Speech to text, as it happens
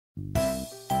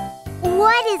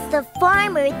What is the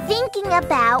farmer thinking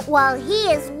about while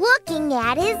he is looking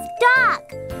at his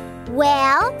duck?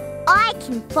 Well, I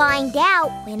can find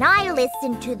out when I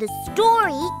listen to the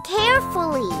story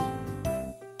carefully.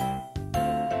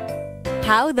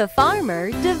 How the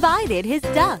farmer divided his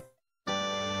duck.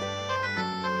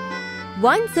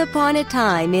 Once upon a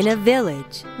time in a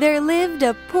village, there lived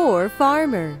a poor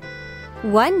farmer.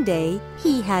 One day,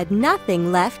 he had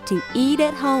nothing left to eat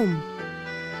at home.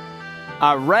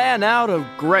 I ran out of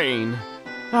grain.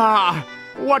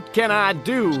 What can I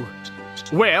do?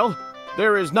 Well,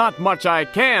 there is not much I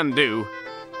can do.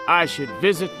 I should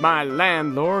visit my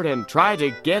landlord and try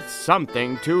to get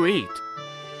something to eat.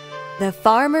 The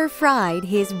farmer fried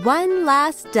his one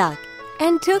last duck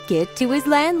and took it to his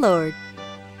landlord.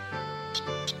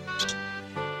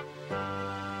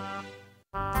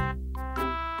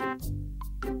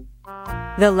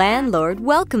 The landlord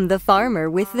welcomed the farmer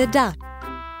with the duck.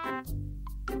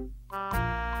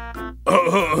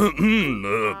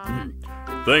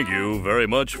 Thank you very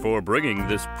much for bringing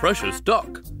this precious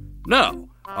duck. Now,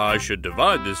 I should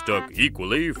divide this duck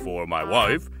equally for my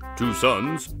wife, 2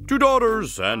 sons, 2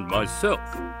 daughters, and myself.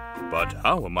 But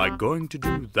how am I going to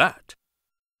do that?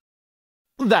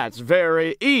 That's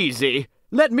very easy.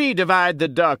 Let me divide the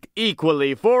duck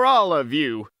equally for all of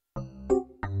you.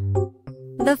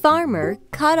 The farmer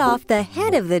cut off the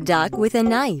head of the duck with a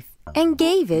knife and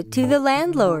gave it to the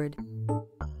landlord.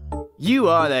 You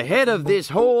are the head of this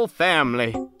whole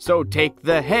family, so take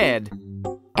the head.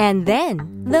 And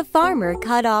then the farmer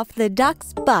cut off the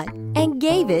duck's butt and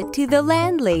gave it to the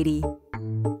landlady.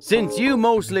 Since you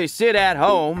mostly sit at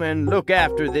home and look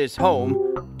after this home,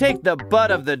 take the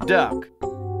butt of the duck.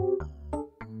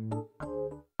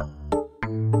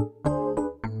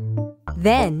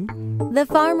 Then the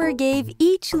farmer gave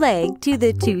each leg to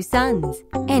the 2 sons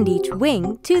and each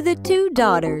wing to the 2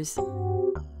 daughters.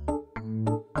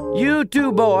 You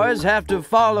 2 boys have to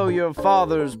follow your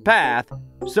father's path,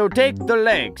 so take the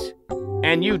legs.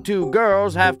 And you 2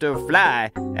 girls have to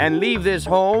fly and leave this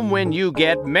home when you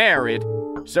get married,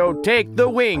 so take the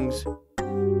wings.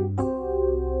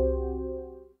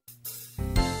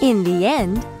 In the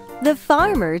end, the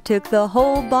farmer took the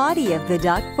whole body of the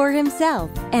duck for himself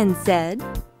and said,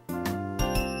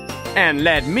 "And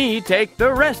let me take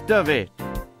the rest of it."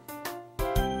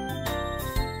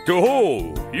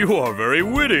 Oh, you are very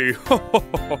witty.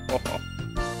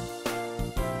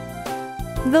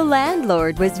 The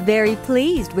landlord was very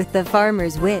pleased with the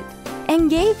farmer's wit and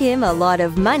gave him a lot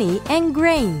of money and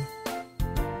grain.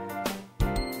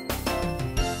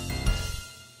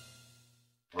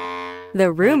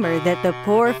 The rumor that the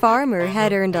poor farmer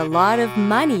had earned a lot of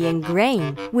money and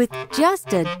grain with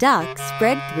just a duck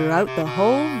spread throughout the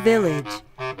whole village.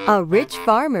 A rich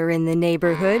farmer in the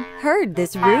neighborhood heard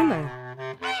this rumor.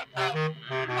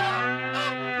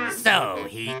 So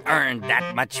he earned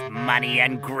that much money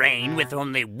and grain with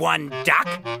only 1 duck?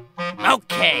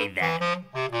 Okay then,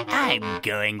 I'm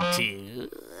going to...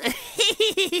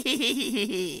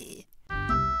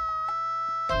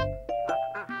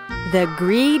 The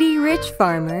greedy rich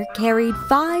farmer carried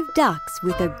 5 ducks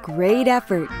with a great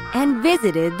effort and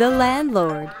visited the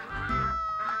landlord.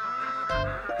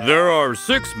 There are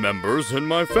 6 members in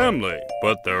my family,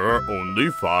 but there are only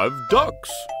 5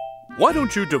 ducks. Why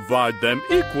don't you divide them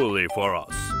equally for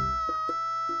us?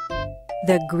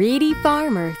 The greedy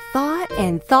farmer thought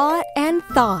and thought and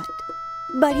thought,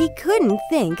 but he couldn't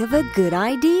think of a good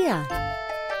idea.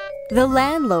 The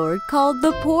landlord called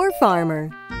the poor farmer.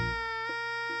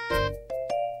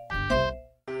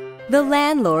 The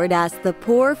landlord asked the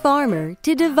poor farmer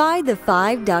to divide the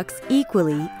 5 ducks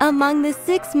equally among the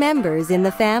 6 members in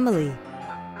the family.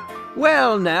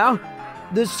 Well now,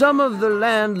 the sum of the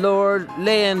landlord,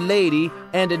 landlady,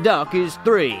 and a duck is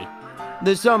 3.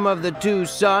 The sum of the 2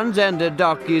 sons and a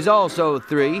duck is also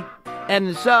 3. And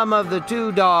the sum of the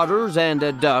 2 daughters and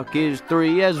a duck is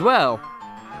 3 as well.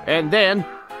 And then,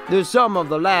 the sum of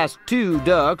the last 2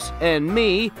 ducks and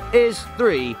me is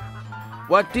 3.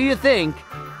 What do you think?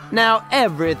 Now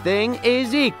everything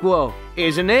is equal,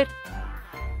 isn't it?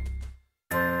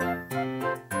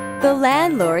 The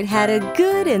landlord had a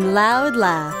good and loud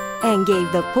laugh and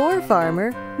gave the poor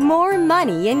farmer more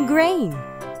money and grain.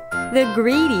 The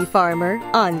greedy farmer,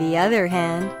 on the other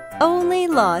hand, only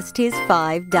lost his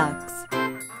 5 ducks.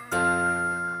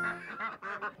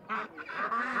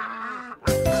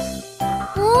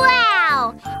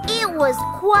 Wow! It was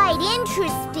quite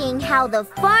interesting how the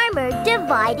farmer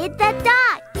divided the duck.